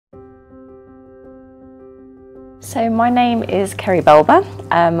So my name is Kerry Belba.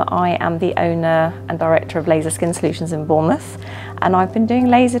 I am the owner and director of Laser Skin Solutions in Bournemouth, and I've been doing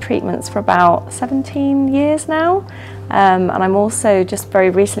laser treatments for about 17 years now. And I'm also just very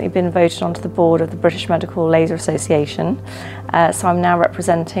recently been voted onto the board of the British Medical Laser Association. So I'm now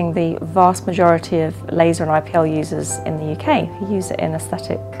representing the vast majority of laser and IPL users in the UK who use it in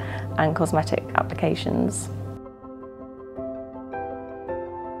aesthetic and cosmetic applications.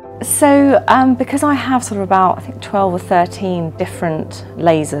 So because I have sort of about, I think, 12 or 13 different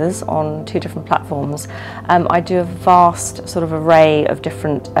lasers on 2 different platforms, I do a vast sort of array of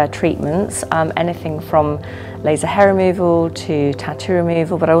different treatments, anything from laser hair removal to tattoo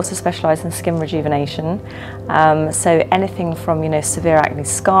removal, but I also specialise in skin rejuvenation. So anything from, severe acne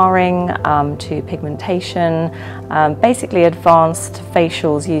scarring to pigmentation, basically advanced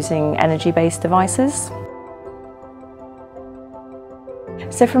facials using energy-based devices.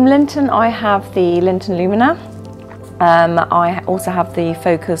 So from Lynton, I have the Lynton Lumina. I also have the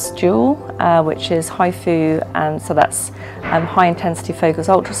Focus Dual, which is HIFU, and so that's high intensity focus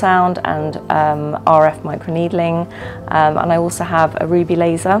ultrasound and RF microneedling. And I also have a ruby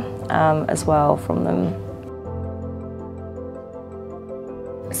laser as well from them.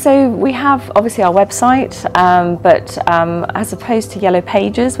 So we have obviously our website, but as opposed to Yellow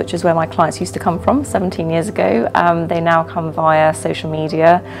Pages, which is where my clients used to come from 17 years ago, they now come via social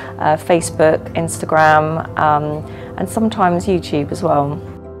media, Facebook, Instagram, and sometimes YouTube as well.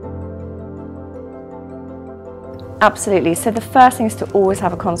 Absolutely. So the first thing is to always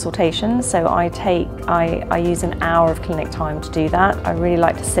have a consultation. So I use an hour of clinic time to do that. I really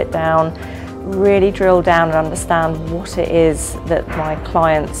like to sit down, really drill down and understand what it is that my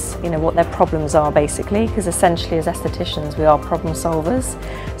clients, what their problems are basically, because essentially as estheticians we are problem solvers.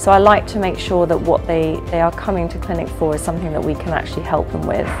 So I like to make sure that what they are coming to clinic for is something that we can actually help them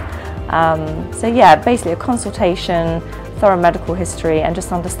with. So yeah, basically a consultation, thorough medical history, and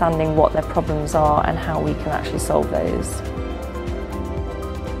just understanding what their problems are and how we can actually solve those.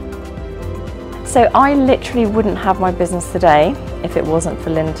 So I literally wouldn't have my business today if it wasn't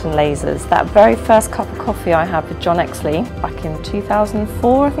for Lynton Lasers. That very first cup of coffee I had with John Exley back in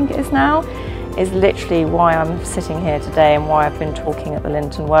 2004, I think it is now, is literally why I'm sitting here today and why I've been talking at the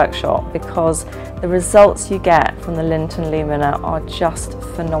Lynton workshop, because the results you get from the Lynton Lumina are just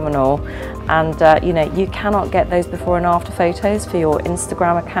phenomenal. And you cannot get those before and after photos for your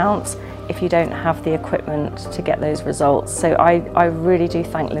Instagram accounts if you don't have the equipment to get those results. So I really do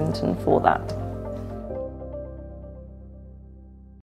thank Lynton for that.